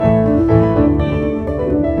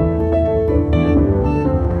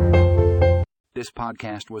This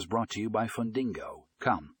podcast was brought to you by Fundingo.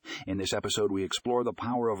 Come. In this episode, we explore the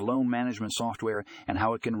power of loan management software and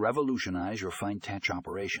how it can revolutionize your Fintech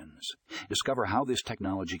operations. Discover how this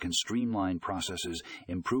technology can streamline processes,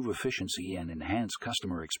 improve efficiency, and enhance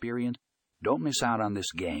customer experience. Don't miss out on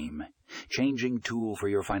this game-changing tool for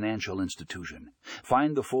your financial institution.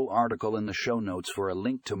 Find the full article in the show notes for a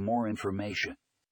link to more information.